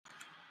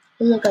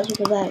Hello guys,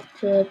 welcome back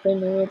to a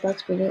brand new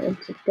Roblox video, and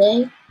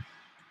today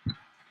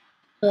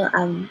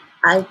I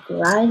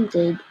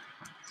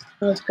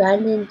was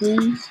grinding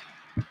these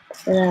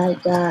and I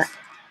got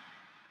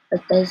a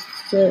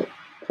desert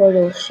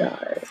portal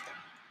shard.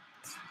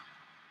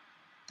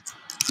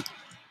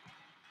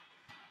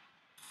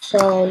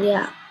 So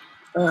yeah,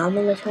 I'm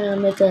gonna try to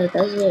make a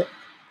desert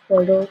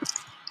portal.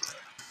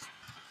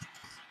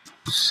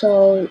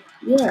 So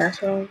yeah,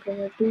 that's what I'm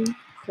gonna do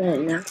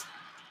right now.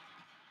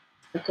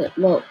 Okay,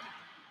 whoa,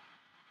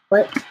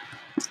 what?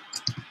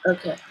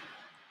 Okay,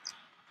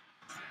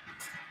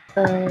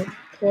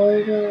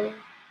 portal,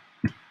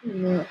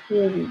 no,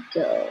 here we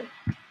go.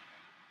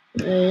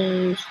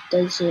 There's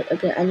desert,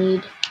 okay, I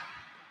need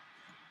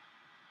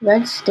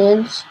red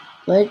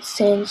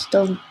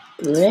sandstone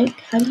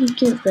brick? How do you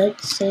get red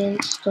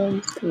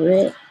sandstone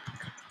brick?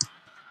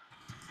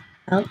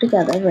 I don't think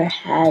I've ever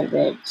had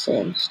red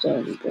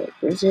sandstone brick.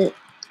 Is it?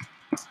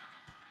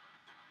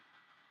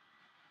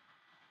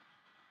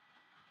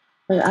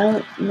 Like, I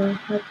don't know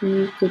how do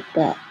you get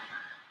that.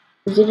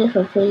 You get it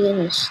from putting in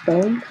a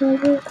stone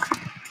cover?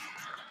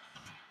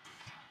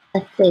 I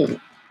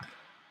think.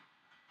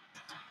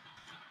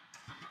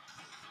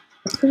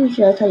 I'm pretty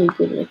sure that's how you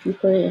get it if you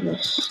put it in a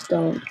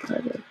stone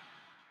cover.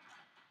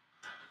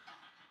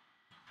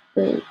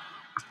 But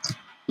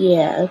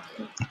yeah,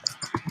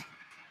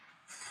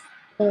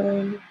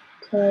 okay.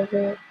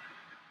 Cover.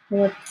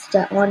 What's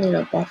that one in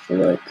a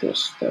buffalo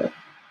crystal?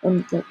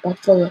 The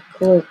buffalo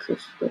core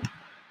crystal.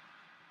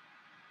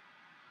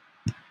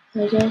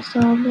 I guess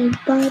I'll make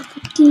 5 of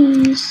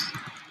these.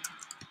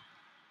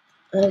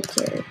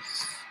 Okay,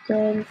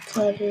 stone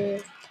cutter.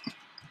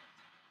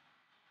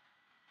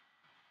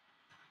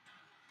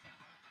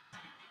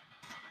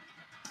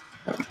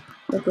 Oh,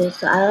 okay,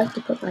 so I like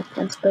to put my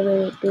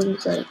temporary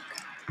things like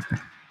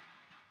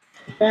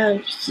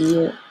around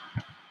here.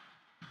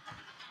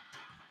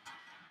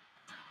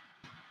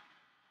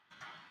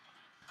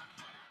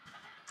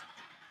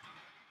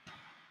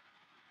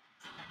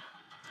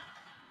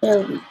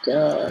 There we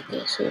go.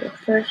 Okay, so the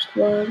first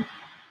one.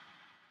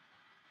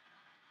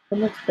 How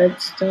much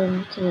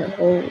redstone can it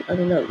hold? I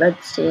don't know,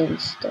 red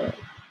sandstone.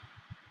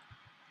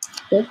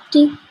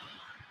 50?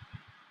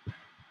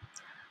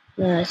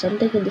 Nice, I'm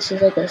thinking this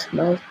is like a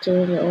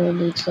smelter and it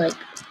only needs like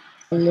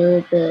a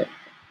little bit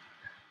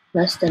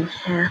less than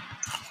half.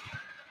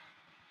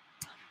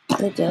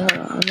 Okay, hold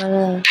on, I'm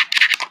gonna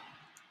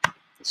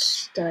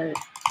start.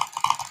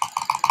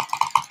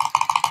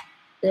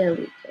 There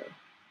we go.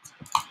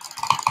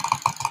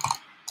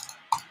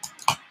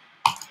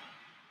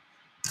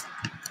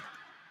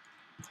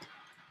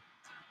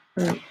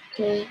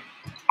 Okay.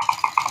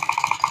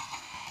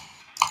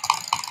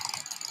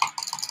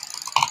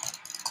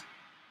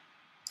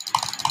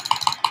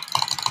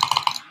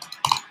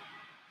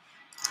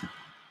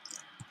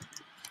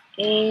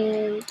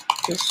 And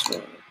this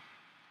one.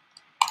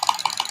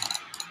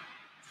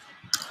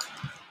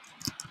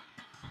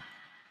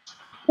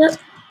 Yep,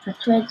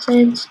 that's red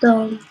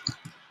sandstone.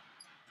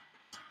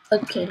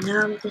 Okay,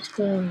 now I'm just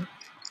gonna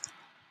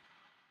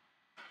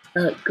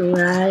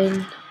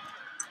grind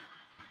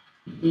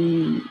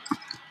the.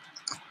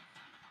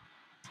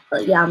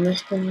 Yeah, I'm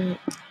just gonna.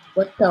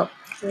 What the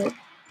frick?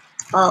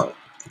 Oh,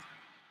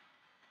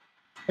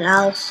 and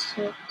I was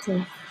so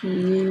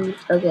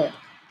confused. Okay,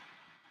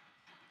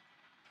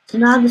 so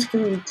now I'm just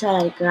gonna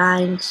try to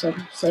grind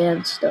some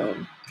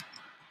sandstone.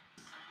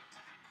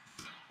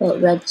 Well,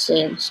 red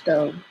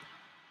sandstone.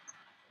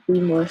 To be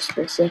more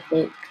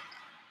specific.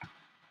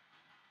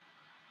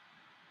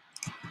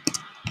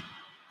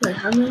 Wait,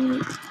 how many?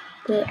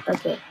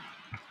 Okay,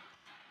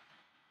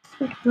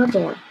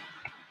 another one.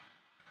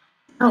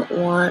 I don't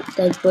want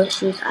dead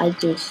bushes.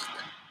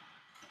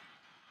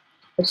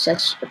 It's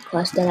just a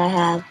quest that I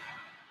have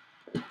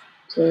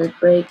to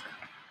break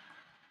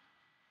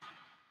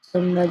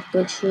some red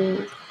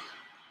bushes.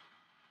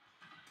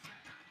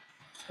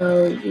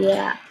 So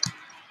yeah.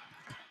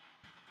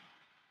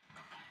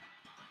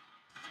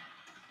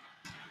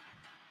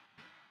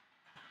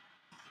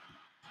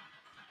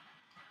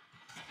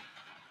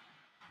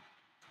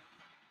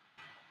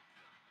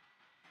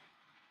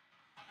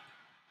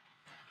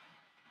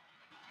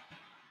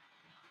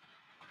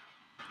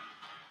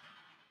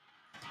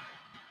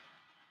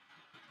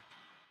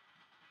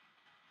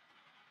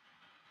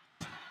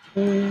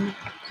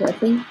 So I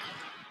think,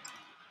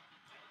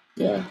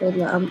 yeah,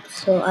 hold on.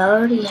 So I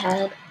already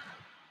had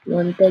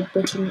one dead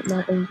bush in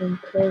my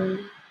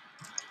inventory.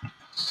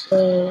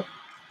 So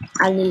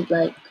I need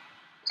like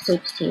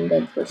 16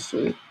 dead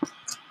bushes.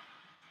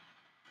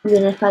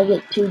 Even if I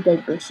get 2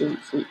 dead bushes,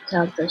 it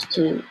counts as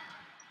 2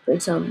 for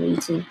some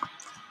reason.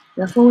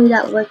 Now if only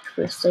that worked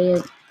for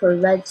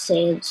red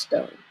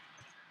sandstone.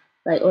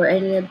 Like, or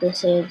any of the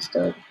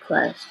sandstone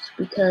quests,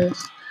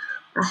 because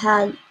I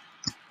had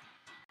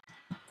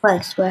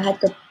quest where I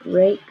had to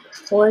break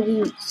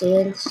 40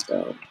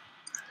 sandstone,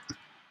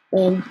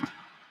 and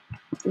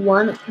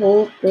one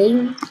whole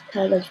thing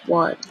counted as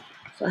one.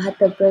 So I had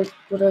to break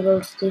one of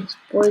those things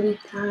 40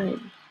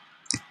 times.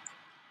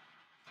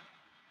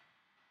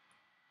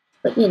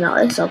 But you know,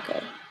 it's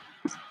okay.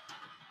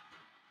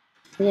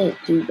 It ain't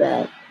too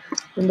bad.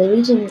 And the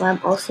reason why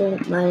I'm also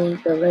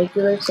mining the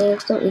regular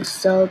sandstone is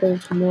so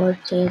there's more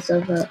chance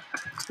of a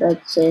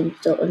red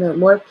sandstone, no,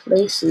 more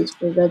places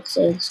for red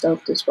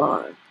sandstone to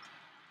spawn.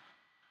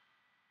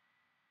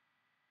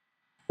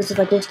 Because if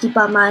I just keep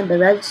on mining the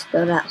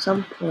redstone, at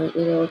some point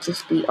it'll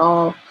just be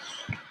all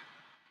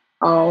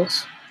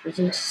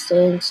just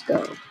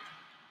sandstone.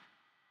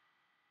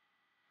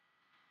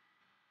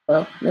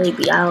 Well,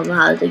 maybe, I don't know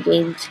how the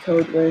game's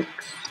code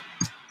works.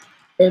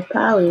 It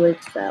probably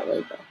works that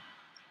way though.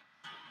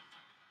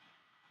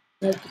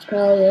 Like, it's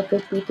probably a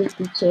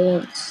 50-50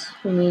 chance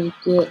for me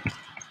to get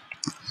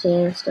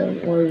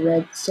sandstone or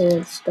red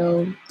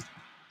sandstone.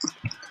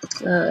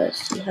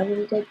 Let's see, how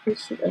many dead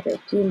fish? Okay,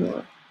 2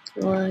 more.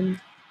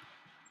 1,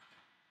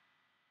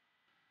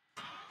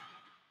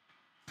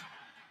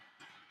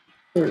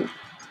 2.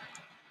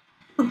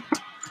 Oh,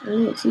 I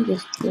didn't see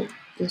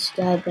this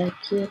guy back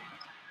here.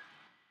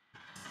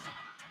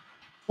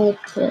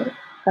 Okay,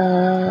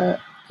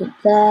 get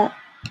that,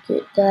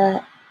 get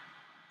that.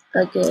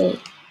 Okay,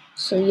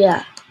 so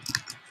yeah.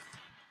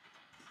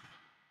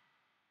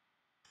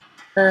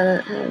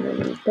 How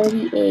many?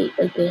 38.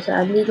 Okay, so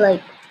I need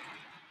like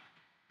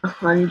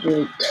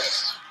 100.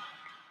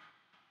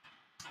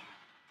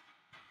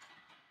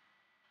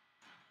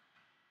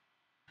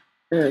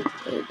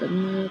 Okay, let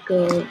me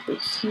go over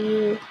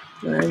here,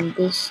 mine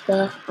this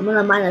stuff. I'm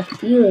gonna mine a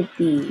few of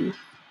these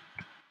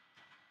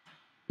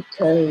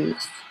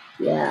because,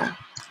 yeah,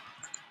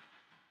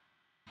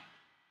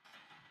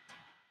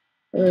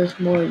 there's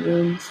more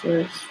room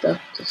for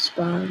stuff to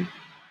spawn.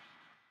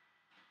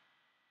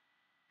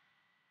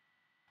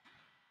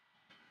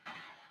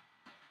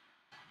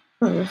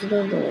 Oh, there's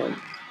another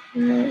one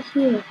right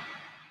here.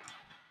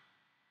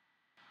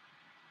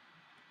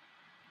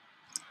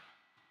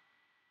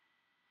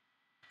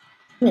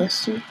 Yeah,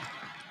 see,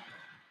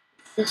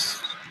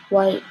 this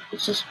white,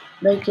 it's just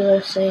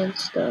regular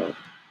sandstone.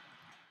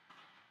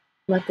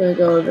 I'm not gonna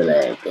go over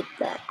there and get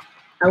that.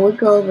 I would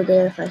go over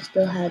there if I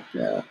still had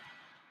the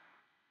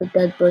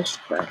dead bush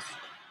crust,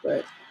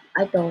 but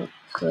I don't,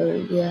 so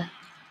yeah.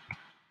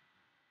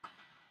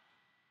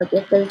 Like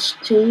if there's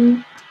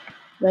 2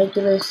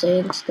 regular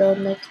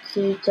sandstone next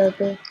to each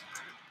other,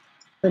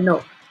 but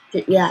no,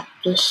 yeah,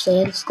 just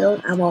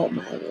sandstone, I won't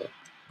mine it.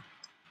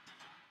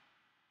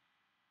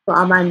 Well,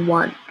 I'll mine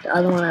 1, the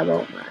other one I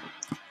won't mine.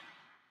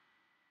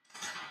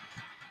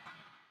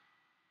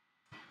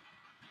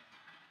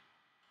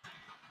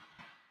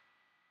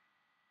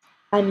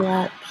 Time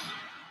lapse.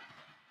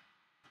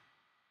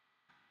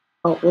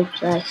 Oh,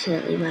 whoops, I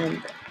accidentally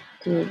mined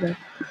 2 of them.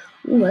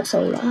 Ooh, that's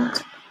a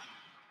lot.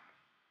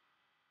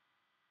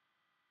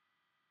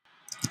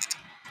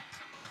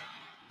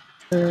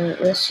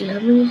 Let's see, how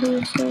many is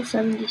there still?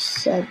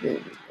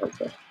 77.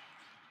 Okay.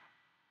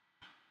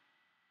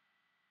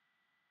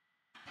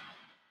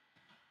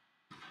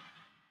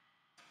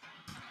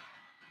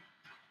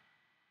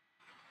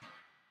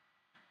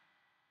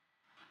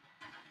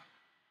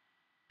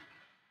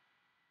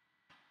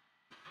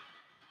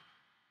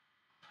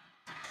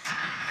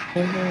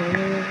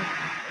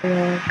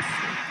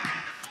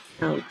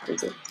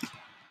 Counted it.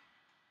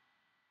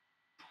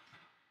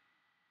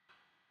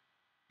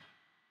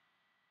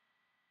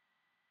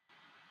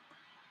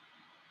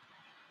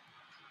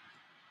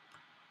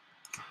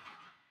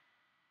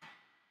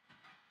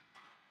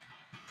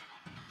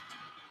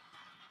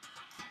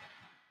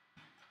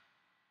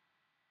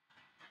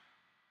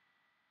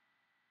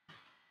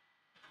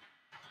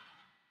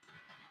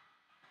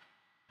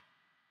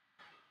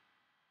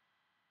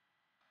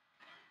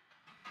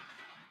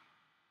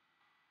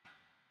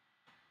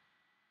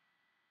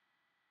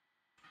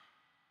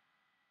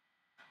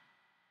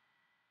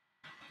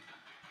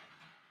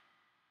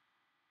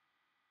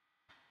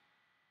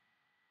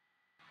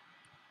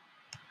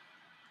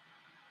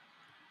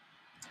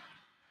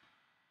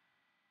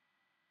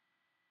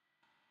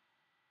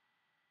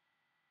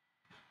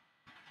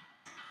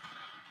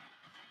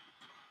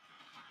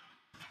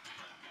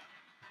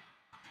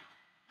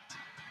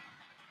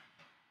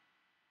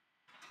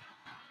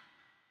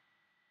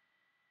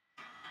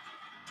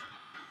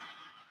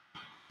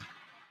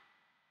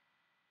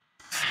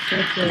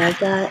 Okay, I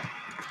got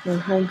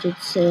 100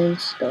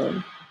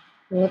 sandstone.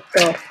 What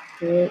the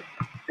frick?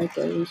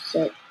 Okay,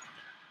 reset.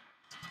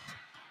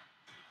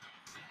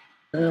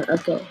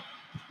 Okay.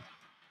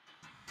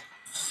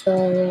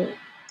 So,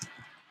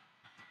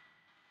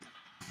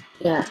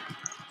 yeah.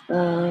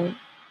 But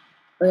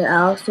I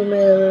also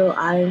made a little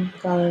iron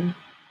farm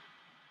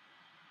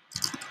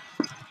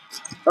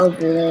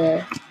over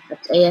there.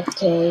 That's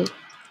AFK.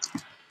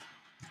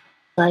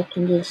 So I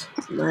can just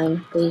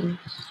mine things.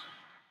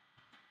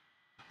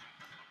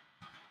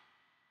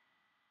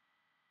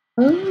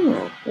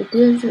 Oh, it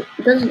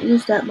doesn't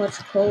use that much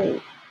coal.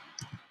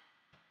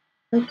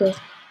 Okay.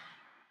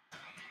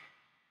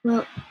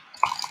 Well,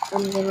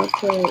 I'm gonna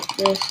put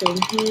this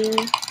in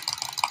here.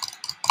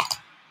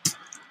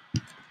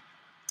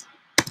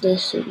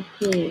 This in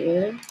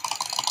here.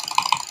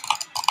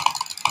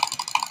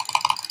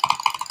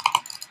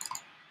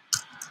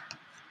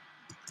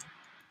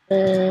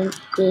 And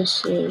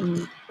this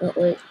in, oh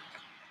wait,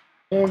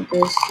 and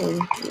this in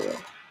here.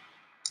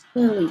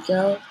 There we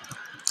go.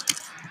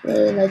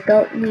 And I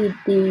don't need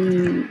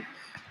the,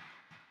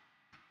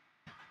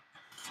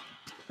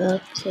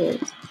 okay.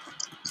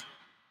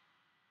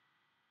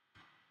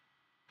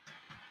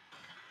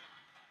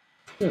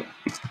 Hmm.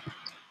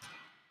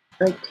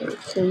 Okay,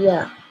 so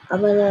yeah,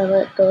 I'm gonna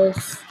let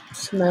those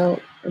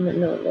smelt.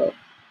 No,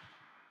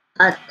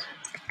 cut,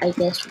 I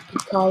guess we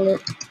could call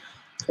it,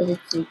 because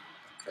it's a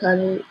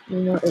cutter,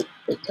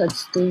 it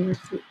cuts things.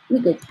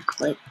 We could,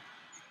 like,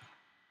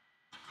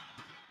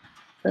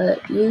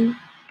 you,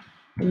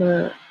 I'm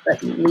gonna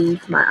let you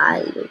leave my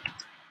island.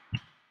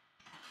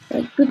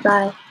 Like,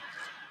 goodbye.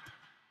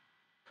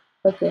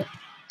 Okay,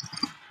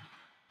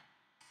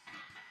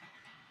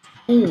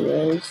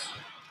 anyways,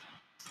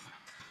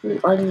 ooh,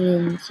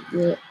 onions,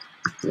 yeah,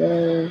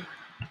 yay.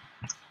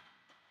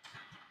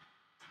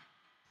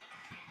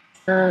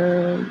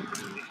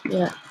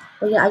 Yeah.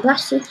 Okay, I got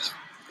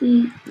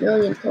 60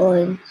 million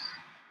coins.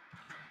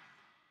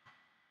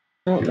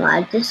 I don't know,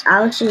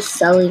 I was just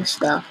selling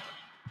stuff,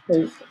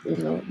 because,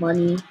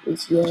 money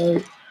is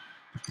yay.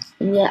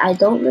 And yeah, I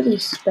don't really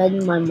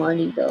spend my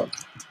money though.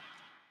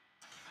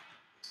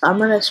 I'm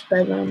gonna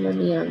spend my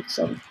money on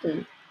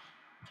something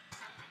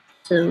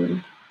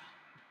soon,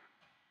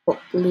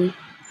 hopefully.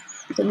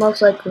 It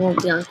most likely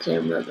won't be on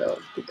camera though,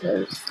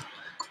 because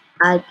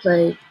I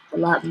play a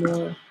lot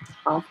more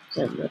off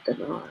camera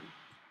than on.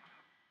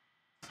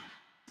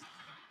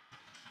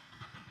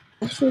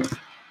 Actually,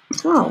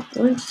 oh,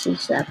 orange tree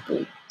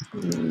sapling.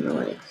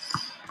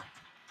 Nice.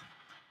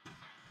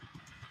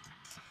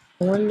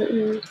 I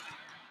wonder.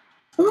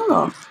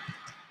 Oh,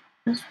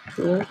 that's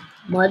cool.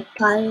 Mud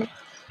pile.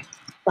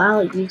 But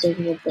I don't use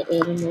any of the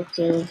animal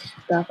killing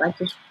stuff. I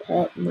just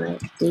pet my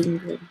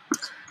things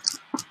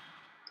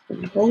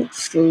and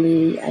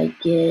hopefully I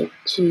get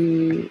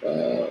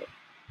to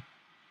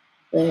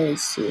where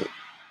is it?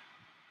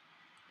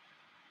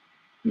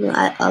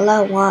 All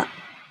I want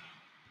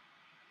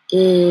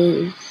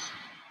is,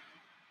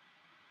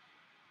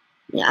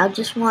 I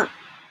just want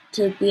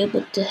to be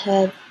able to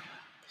have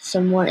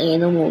some more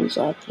animals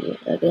up here.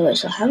 Okay, wait,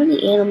 so how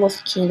many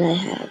animals can I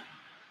have?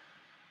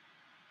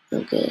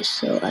 Okay,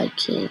 so I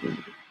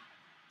can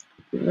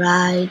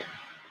ride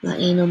my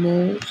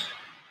animals.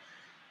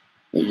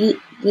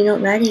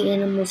 Riding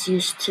animals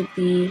used to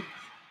be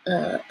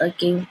a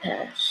game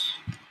pass.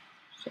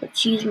 So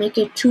choose make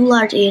it 2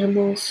 large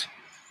animals.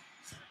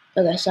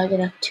 Okay, so I can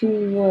have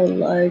 2 more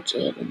large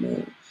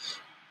animals.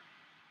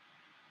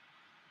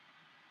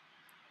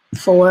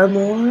 4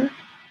 more.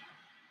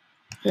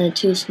 And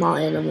 2 small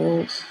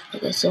animals.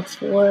 Okay, so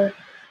 4.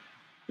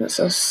 No,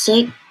 so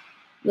 6.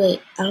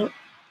 Wait, I don't.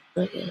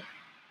 Okay.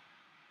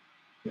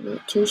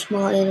 2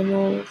 small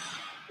animals.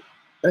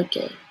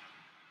 Okay.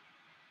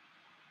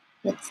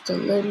 That's the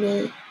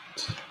limit.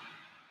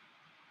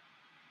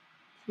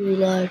 2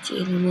 large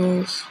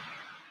animals.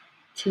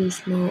 2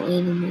 small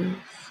animals.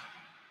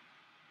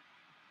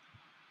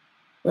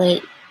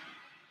 Wait.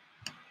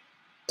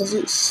 Does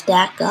it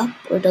stack up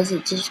or does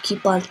it just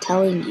keep on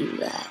telling you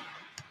that?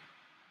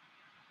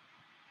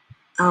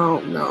 I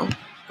don't know.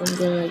 I'm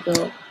gonna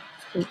go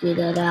figure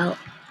that out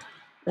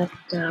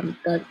after I'm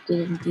done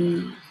getting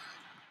these.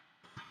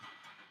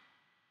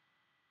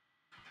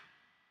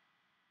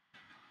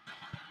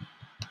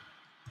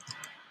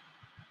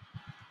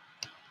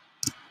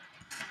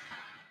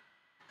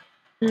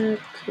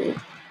 Okay.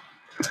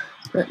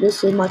 But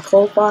this is my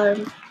coal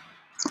farm.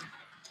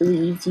 Too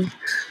easy.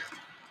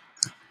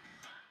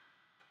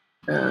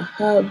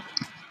 Hub.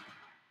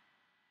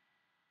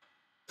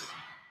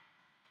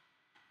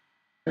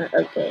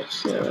 Okay,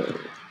 so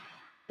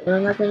what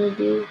am I gonna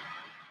do?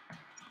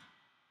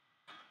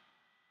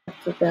 I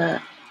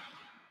forgot.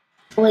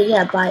 Oh wait,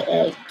 yeah, buy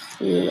eggs.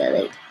 Yeah,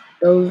 like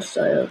those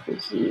are over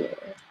here.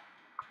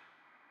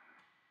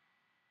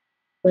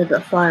 Where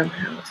the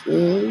farmhouse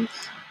is.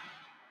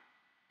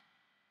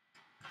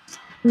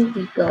 Here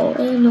we go.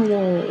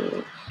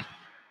 Animals.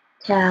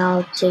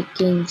 Cow,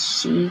 chicken,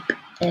 sheep,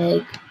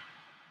 egg,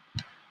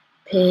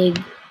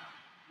 pig.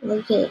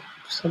 I'll get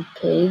some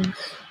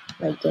pigs,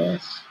 I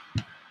guess.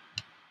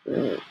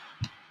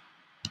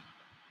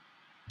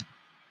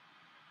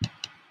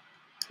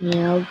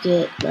 Yeah, I'll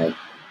get like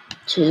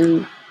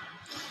two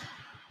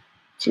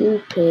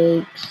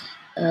pigs.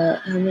 How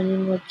many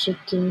more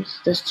chickens?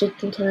 Does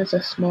chicken count as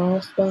a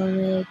small spawn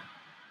egg?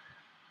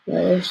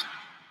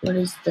 What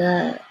is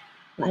that?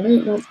 I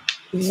didn't know.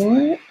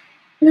 What?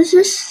 What is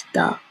this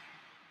stuff?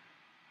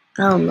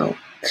 I don't know.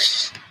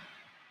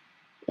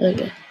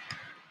 Okay.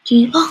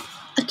 Gee, oh,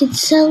 I can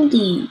sell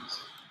these.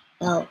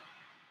 Oh.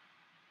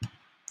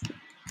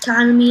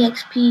 Economy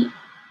XP.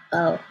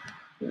 Oh,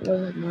 it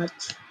wasn't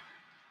much.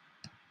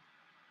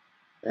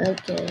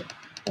 Okay.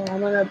 Well,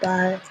 I'm gonna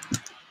buy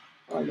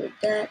all of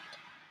that.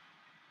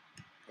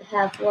 I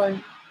have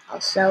one.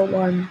 I'll sell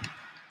one.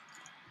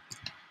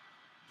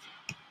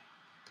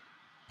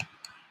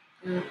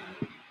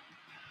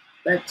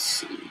 Let's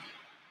see.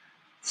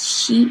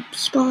 Sheep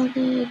spawn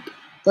egg.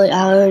 Wait,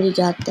 I already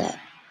got that.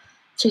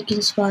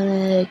 chicken spawn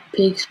egg,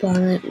 pig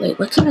spawn egg. Wait,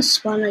 what kind of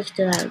spawn eggs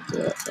did I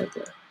get?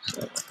 Okay,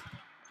 so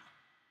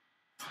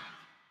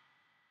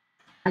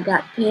I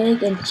got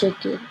pig and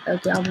chicken.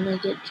 Okay, I'm gonna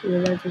get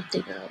to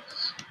everything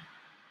else.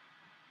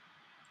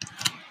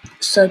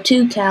 So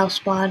 2 cow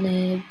spawn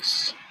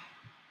eggs.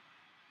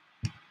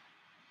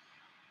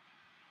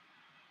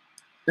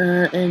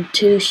 And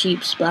 2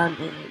 sheep spawn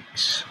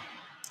eggs.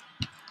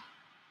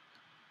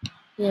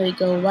 Here we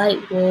go,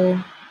 white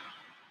wool.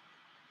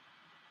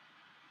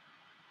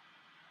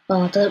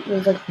 Oh, that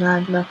was like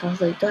not enough. I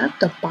was like, do I have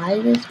to buy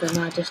this? But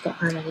no, I just don't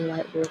have any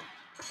white wool.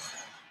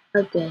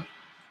 Okay.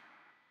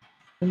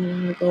 I'm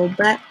gonna go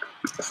back.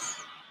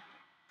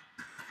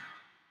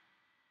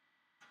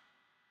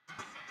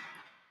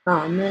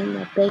 Oh man,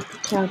 my bank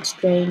account's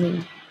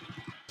draining.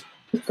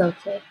 It's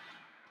okay.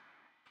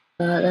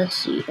 Let's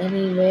see,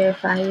 any rare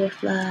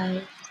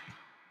fireflies?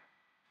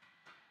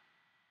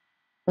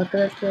 What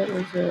that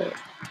was a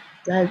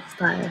red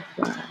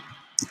firefly.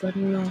 But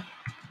no.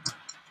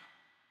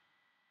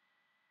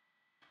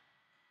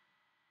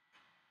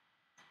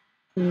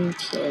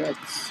 Okay,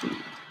 let's see.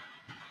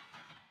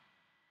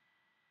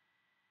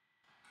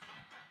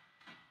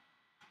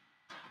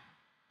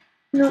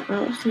 No, I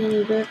don't see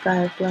any rare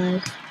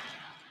fireflies.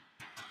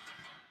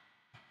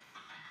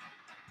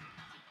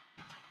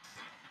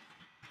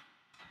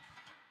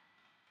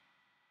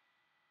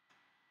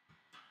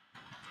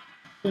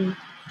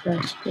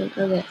 Interesting.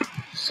 Okay,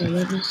 so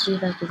let me see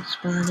if I can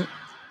spawn it.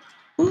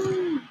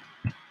 Oh,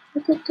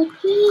 look at the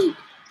pig!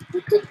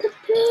 Look at the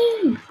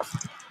pig!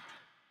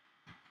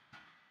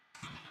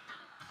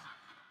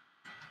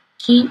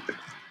 Sheep.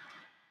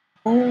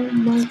 Oh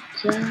my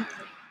god.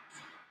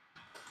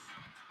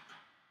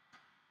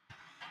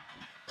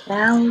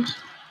 Cows.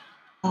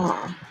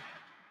 Aw.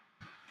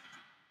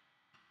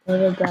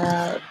 What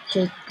about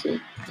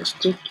chicken? Is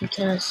chicken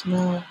kinda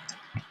small?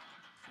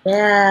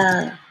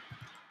 Yeah.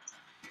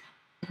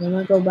 I'm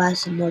gonna go buy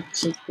some more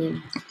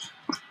chicken.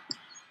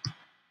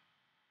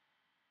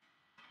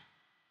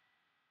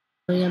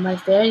 Oh yeah, my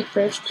very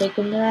first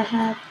chicken that I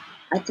had,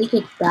 I think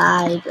it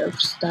died of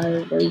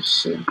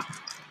starvation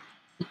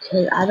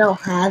because I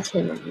don't have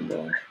him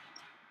anymore.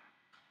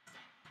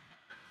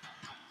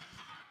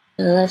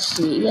 Let's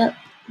see, yep,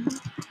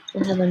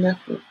 I have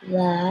enough of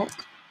that.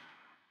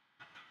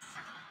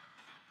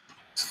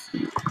 Let's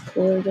see,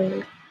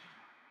 quarter.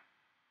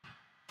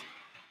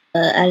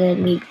 And I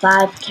need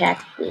 5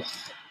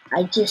 cactus.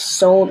 I just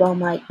sold all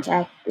my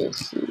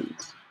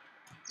cactuses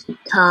to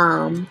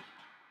Tom.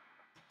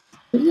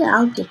 But yeah,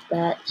 I'll get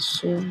that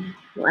soon.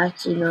 Well,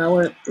 actually, no,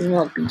 it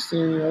won't be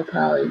soon. It'll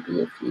probably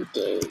be a few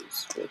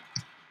days. But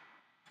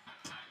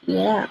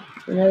yeah,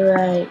 whenever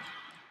I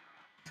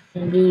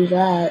can do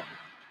that.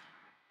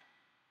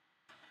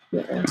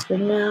 Yeah, for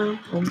now,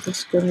 I'm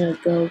just gonna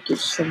go get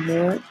some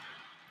more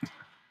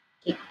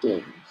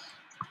chickens.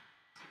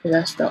 Cause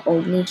that's the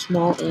only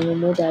small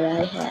animal that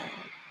I have.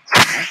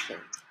 I think.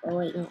 Oh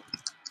wait, no.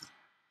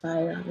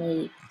 Sorry,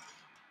 already.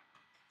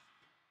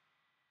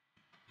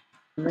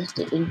 That's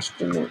the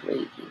instrument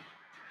lady.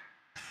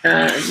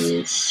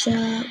 New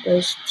shop.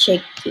 Let's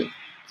check it.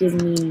 Give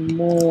me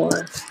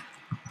more.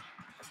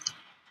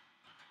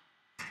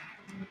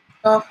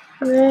 Oh,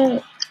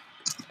 frick.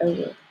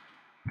 Okay.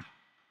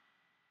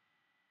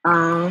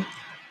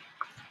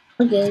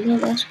 Okay, yeah,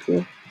 that's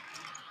cool.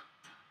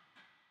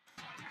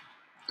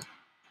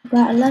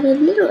 Got a lot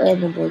of little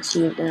animals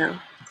here now.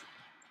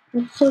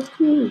 That's so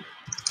cool.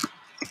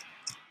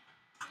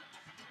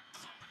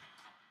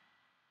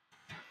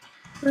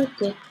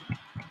 Okay.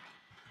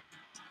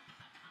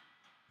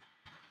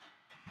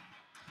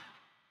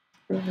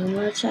 I'm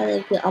gonna try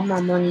to get all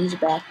my monies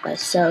back by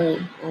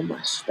selling all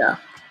my stuff.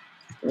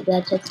 Did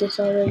I check this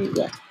already?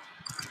 Yeah.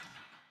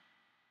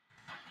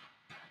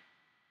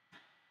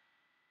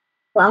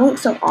 Well, I won't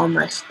sell all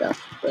my stuff,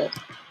 but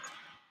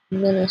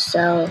I'm gonna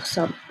sell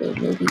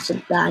something. Maybe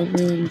some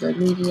diamonds or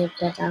medium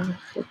tech. I don't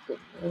freaking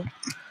know.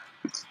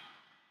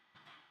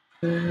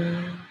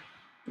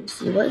 Let's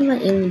see. What in my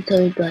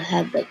inventory do I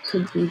have that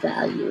could be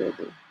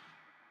valuable?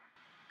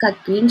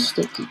 Got green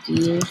sticky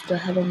gears. Do I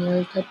have any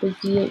other type of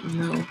gear?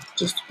 No,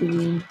 just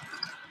green.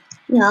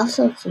 Yeah, I'll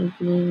sell some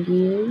green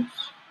gears.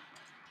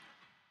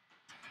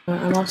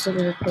 I'm also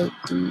gonna take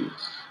these.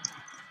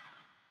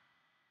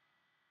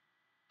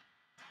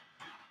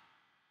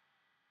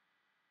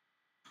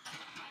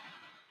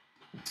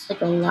 It's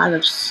like a lot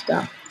of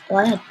stuff. Oh,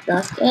 I have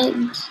duck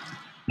eggs.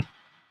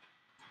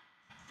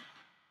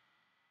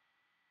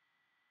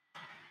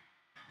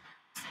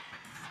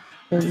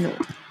 Oh no.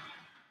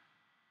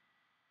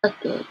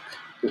 Duck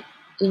eggs.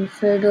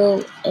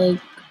 Infertile egg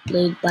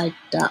laid by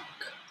duck.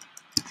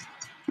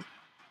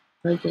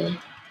 Okay.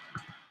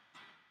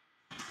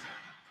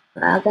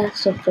 I got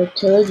some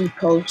fertility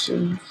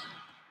potions.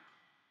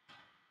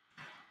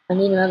 I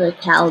need another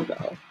cow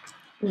though.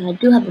 And I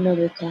do have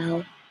another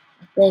cow,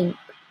 I think.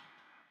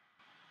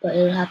 But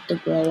it'll have to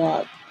grow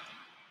up.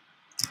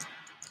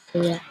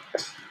 So yeah.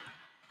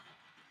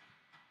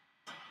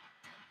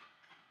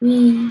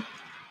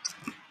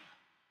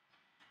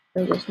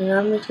 Okay, so now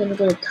I'm just gonna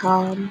go to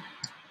Tom.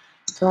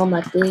 all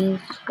my things.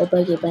 Hope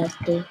I get back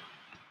to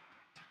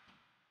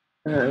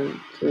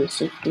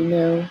 60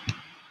 mil.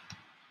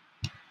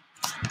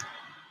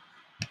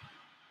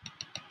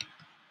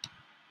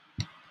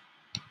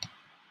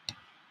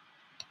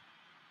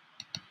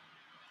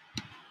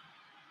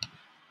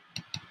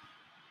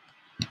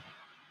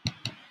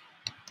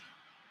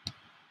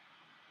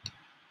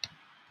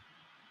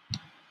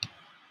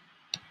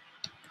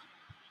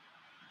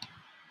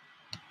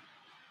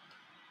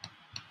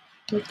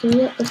 Okay,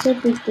 yeah, that's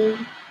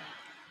everything.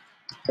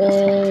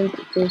 And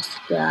this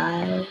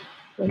guy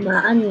for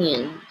my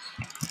onions.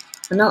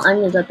 I know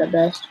onions are the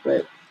best,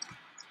 but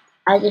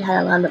I just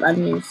had a lot of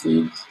onion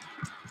seeds.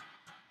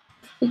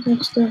 I think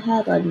I still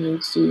have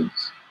onion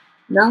seeds.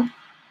 No?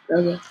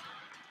 Okay.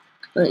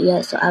 But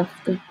yeah, so I've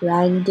been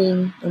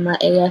grinding on my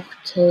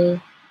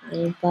AFK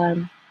iron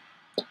farm.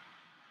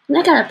 And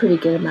I got a pretty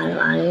good amount of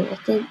iron, I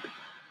think.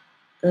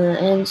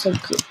 And some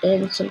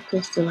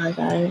crystallized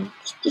iron.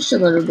 Just a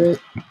little bit.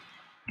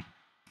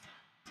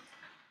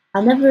 I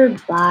never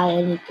buy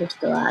any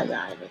crystallized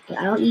iron. Okay?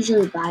 I don't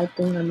usually buy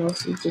things, I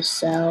mostly just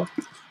sell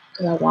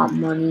because I want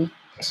money.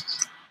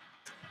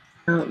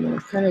 I don't know,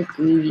 I'm kind of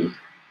greedy.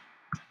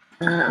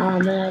 Oh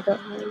man, I don't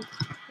have.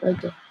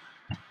 Okay,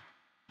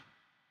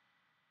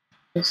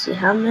 let's see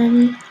how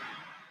many.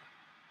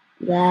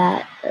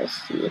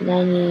 Let's see, and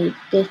I need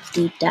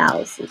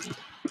 50,000.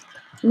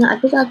 No, I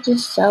think I'll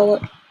just sell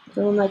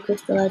some of my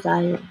crystallized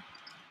iron.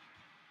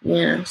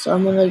 Yeah, so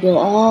I'm gonna go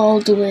all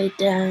the way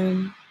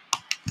down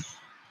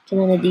to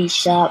one of these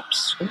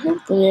shops, and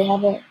hopefully they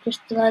have a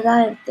crystallized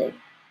iron thing.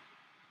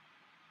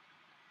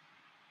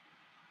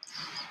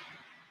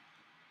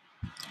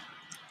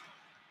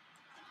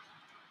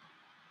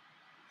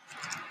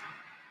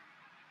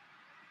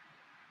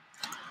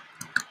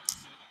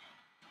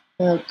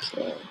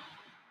 Okay.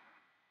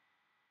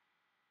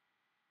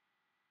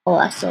 Oh,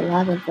 that's a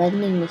lot of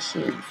vending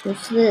machines.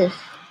 What's this?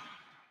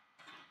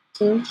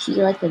 Seems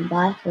you I can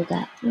buy for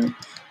that much.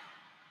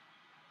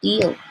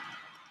 Deal.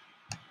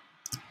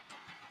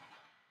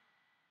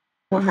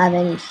 Don't have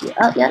any shit.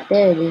 Oh, yeah,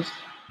 there it is.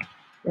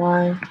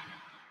 1,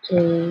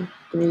 2,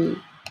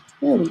 3.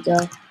 There we go.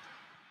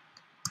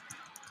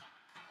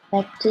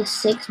 Back to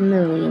 6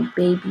 million,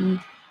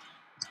 baby.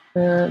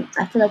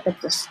 I feel like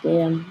that's a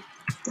scam.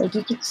 Like,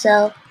 you could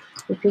sell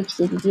the pig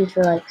stickies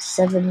for like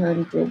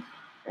 700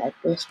 at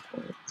this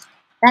point.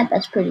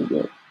 That's pretty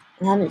good.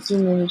 I haven't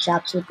seen many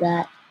shops with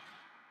that.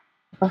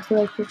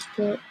 Buffalo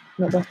crystal,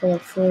 no buffalo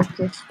full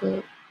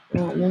crystal.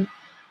 No,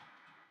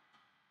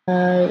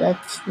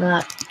 that's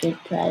not good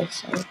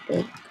price, I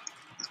think.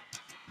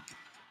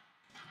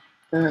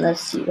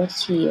 Let's see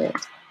what's here.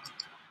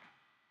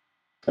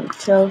 Some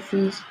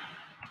trophies.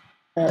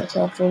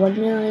 Sell for 1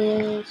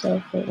 million. Sell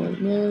for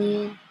 1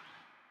 million.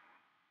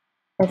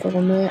 Sell for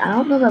 1 million. I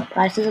don't know the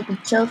prices of the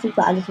trophy,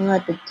 but I just know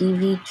that the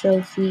DV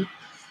trophy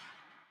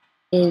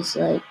is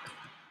like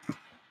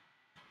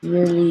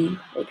really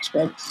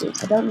expensive.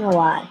 I don't know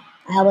why.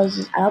 I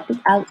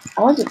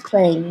wasn't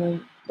playing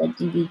when the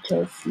DV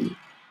trophy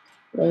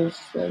was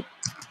like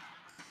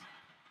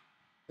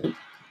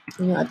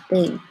a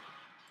thing.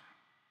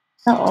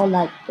 It's not all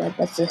like that.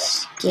 That's a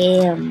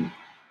scam.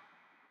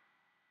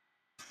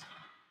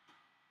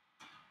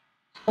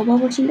 Mobile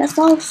machine, that's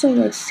also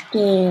a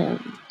scam.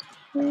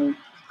 Holy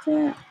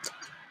crap.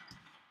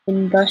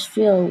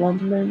 Industrial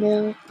lumber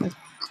mill, that's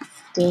a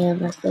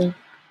scam, I think.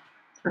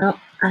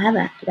 I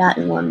haven't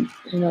gotten one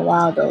in a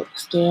while though.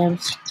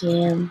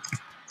 Scam.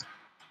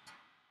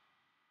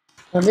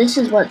 Well, this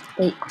is what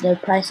their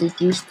prices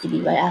used to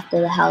be right after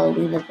the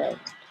Halloween event.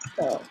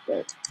 So,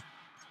 but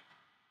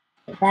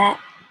that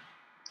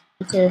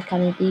is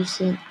kind of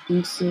decent.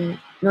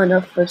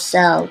 No, for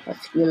sale,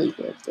 that's really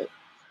good. But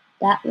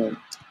that one,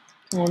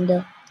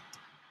 kinda.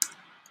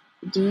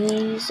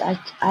 These,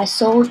 I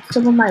sold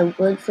some of my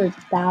wood for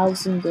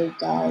thousands of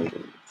dollars.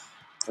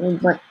 I mean,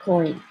 what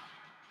coin?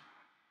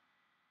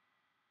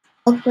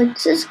 Oh, but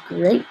this is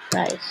great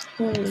price.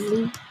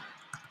 Holy.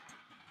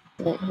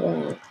 Wait,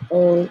 hold on.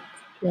 Oak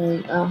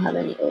plank. I don't have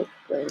any oak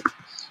planks.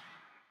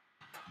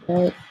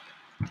 Right?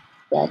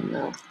 Yeah,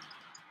 no.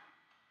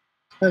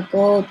 The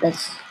gold,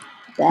 that's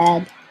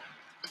bad.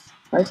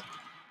 That's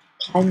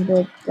kind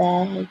of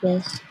bad, I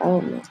guess. I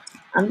don't know.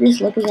 I'm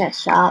just looking at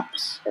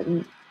shops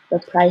and the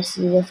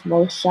prices of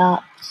most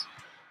shops.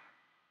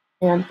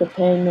 And I'm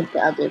comparing them to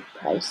other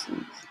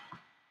prices.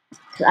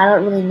 Cause I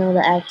don't really know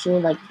the actual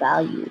like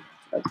value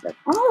of them.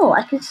 Oh,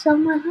 I can sell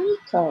my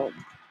honeycomb.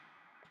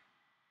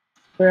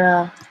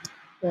 Bruh.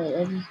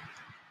 Wait,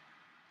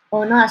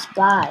 oh no, it's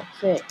buy.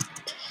 Shit.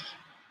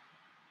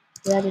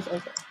 That is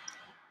okay.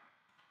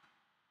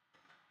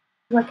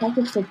 What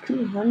catches for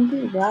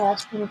 200? Wow,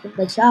 that's coming from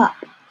the shop.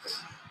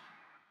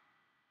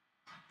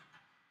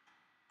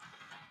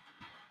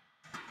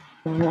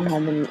 I don't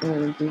have any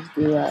oranges,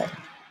 do I?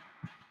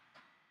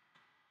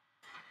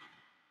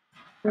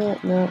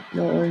 No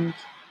orange.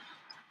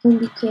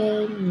 Candy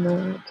cane,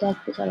 no.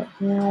 Cactus, I don't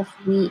have.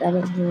 Wheat, I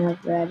don't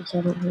have. Radish,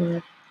 I don't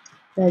have.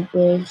 Red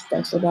berries,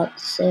 that's about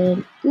the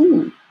same.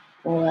 Ooh.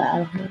 Oh, I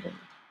don't have any.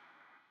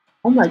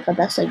 Oh my god,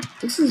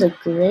 this is a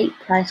great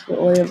price for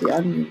oil of the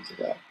onions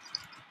though.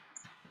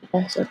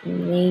 That's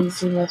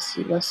amazing. Let's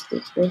see, what's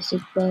this?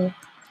 Basic bow.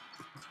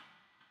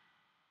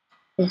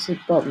 Basic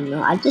bow.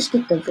 No, I just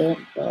get the vamp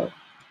bow.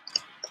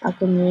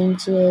 Aquamarine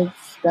sword,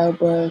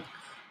 spellbook.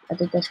 I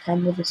think that's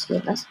kind of a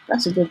skin.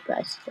 That's a good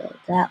price though.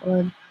 That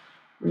one,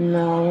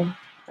 no.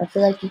 I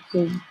feel like you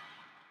could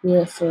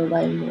get it for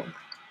way more.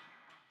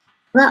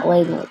 Not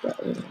way more,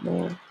 but you know,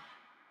 more.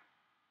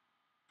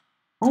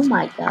 Oh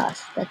my gosh,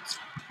 that's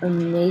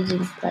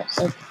amazing price.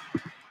 Like,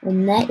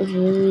 and that is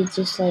really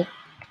just like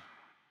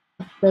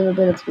a little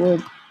bit of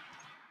wood.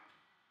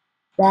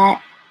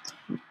 That,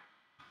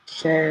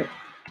 sure,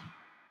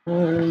 I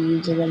don't really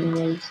use it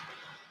anyways.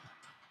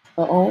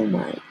 But oh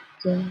my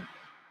god,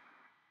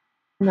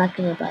 I'm not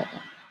gonna buy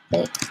that.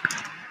 Wait,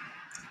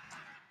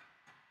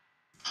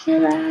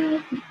 should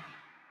I?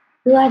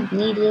 Do I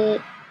need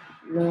it?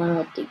 No, I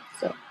don't think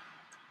so.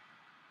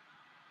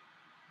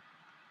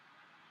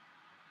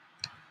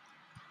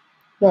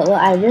 But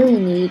what I really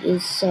need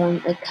is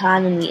some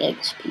economy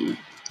XP.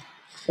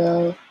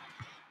 So,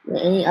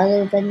 any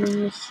other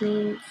vending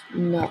machines?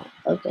 No.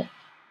 Okay.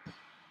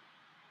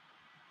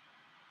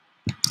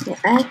 Well,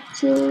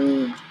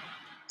 actually,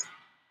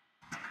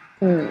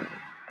 hmm.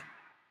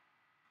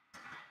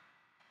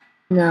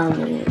 No,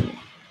 man.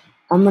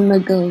 I'm gonna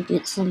go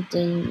get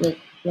something with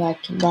where I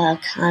can buy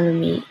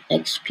economy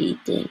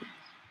XP thing.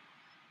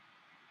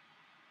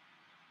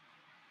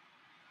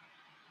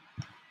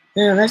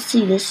 Now let's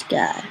see this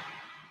guy.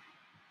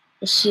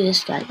 Let's see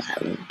this guy's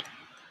island.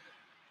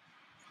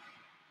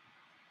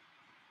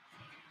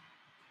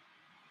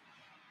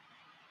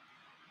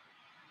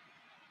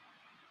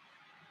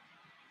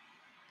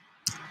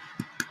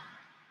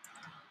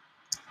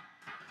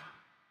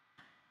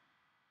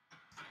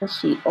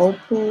 Let's see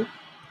opal.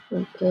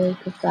 Okay,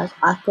 because that's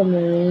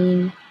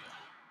aquamarine.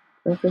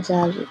 Because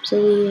that's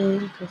obsidian.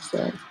 Because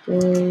that's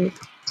gold.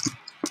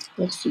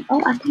 Let's see.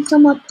 Oh, I can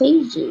sum up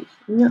pages.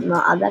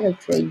 No, I gotta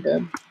trade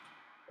them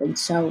and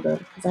sell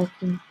them because I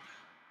can.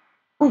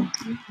 Oh,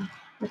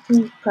 I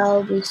can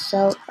probably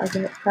sell. I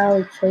can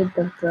probably trade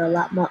them for a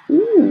lot more.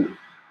 Ooh,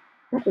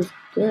 that is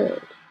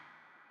good.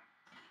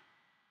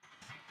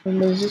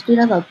 And does this dude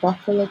have a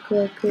buffalo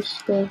core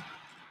crystal?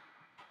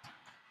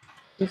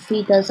 If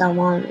he does, I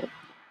want it.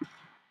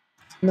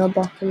 No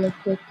buffalo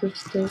core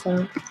crystals, I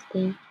don't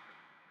think.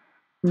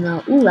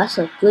 No. Ooh, that's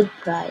a good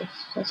price.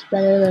 That's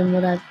better than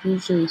what I've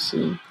usually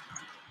seen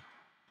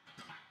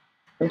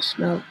for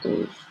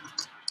smelters.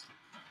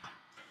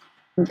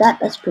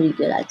 That's pretty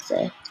good, I'd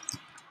say.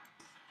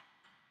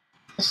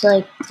 It's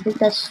like, I think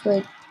that's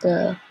like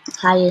the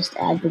highest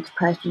average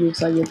price you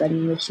sell your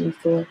vending machine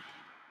for.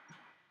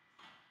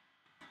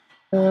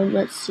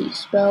 Let's see,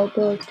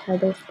 spellbook,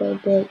 title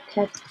spellbook,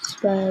 text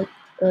spell.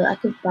 I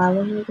could buy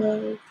one of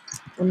those.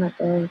 I'm not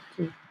going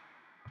to.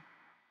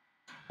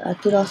 I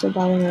could also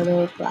buy one of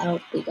those, but I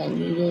don't think I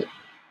need it.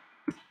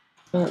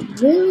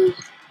 Really?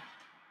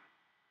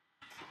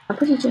 I'm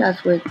pretty sure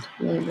that's worth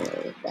way more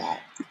than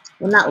that.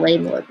 Well, not way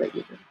more, but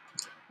you know,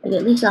 like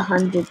at least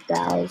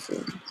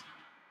 100,000.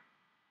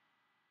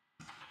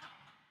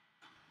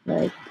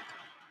 Like,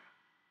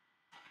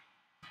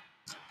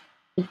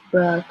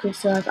 bruh,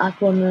 crystallized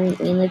aquamarine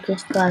and the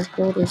crystallized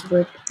gold is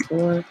worth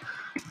more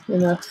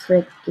than a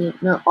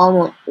freaking, no,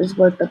 almost is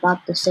worth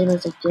about the same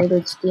as a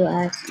gilded steel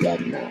axe. Yeah,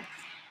 no.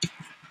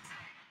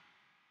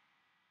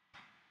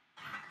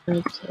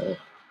 Okay.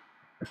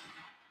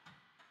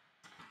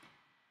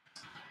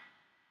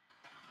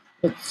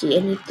 Let's see,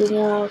 anything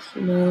else?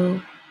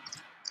 No.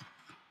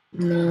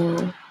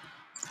 No.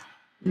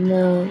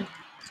 No.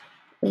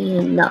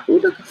 And now, ooh,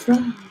 look at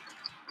frog.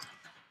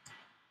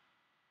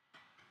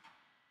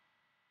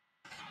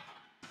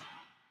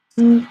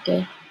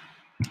 Okay.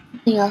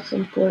 Anything else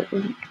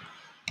important?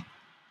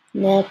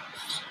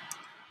 Next.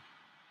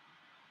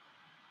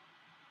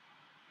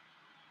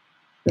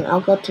 I'll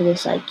go to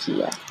this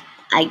IKEA,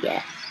 I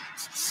guess.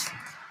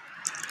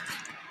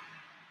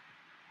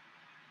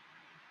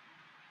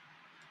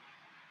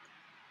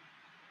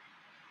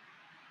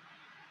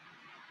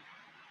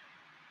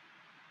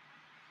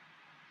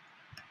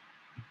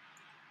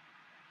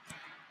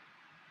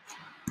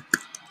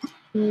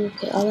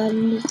 Okay, all I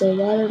need is the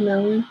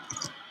watermelon.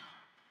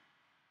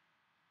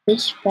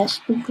 This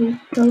festival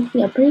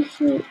trophy, I'm pretty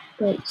sure,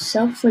 like,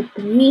 sell for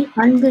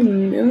 300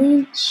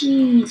 million?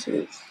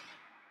 Jesus.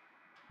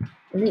 I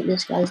think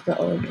this guy's the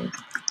owner.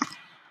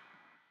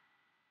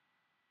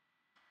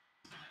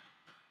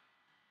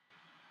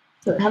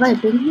 But have I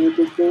been here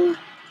before?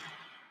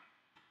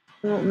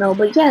 I don't know,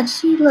 but yeah,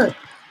 see, look.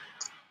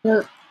 You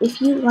know,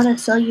 if you want to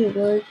sell your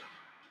wood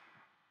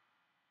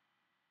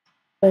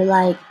for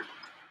like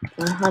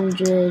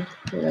 100,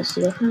 let's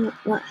see,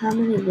 how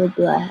many wood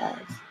do I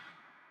have?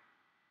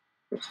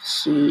 Let's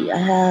see, I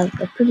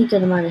have a pretty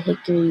good amount of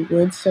hickory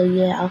wood, so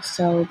yeah, I'll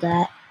sell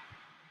that.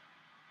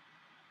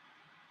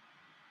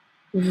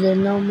 Is there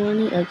no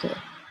money? Okay.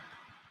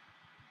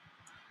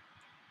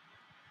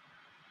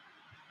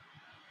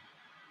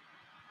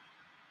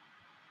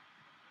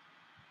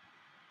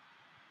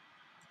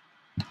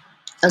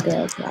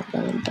 Okay, okay,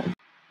 I'm done.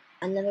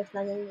 I never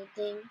found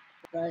anything,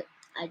 but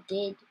I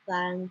did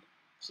find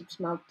 6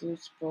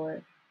 mountains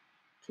for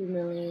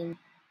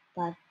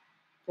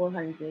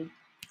 2,400,000.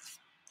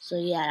 So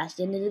yeah, that's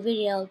the end of the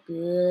video.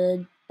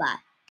 Goodbye.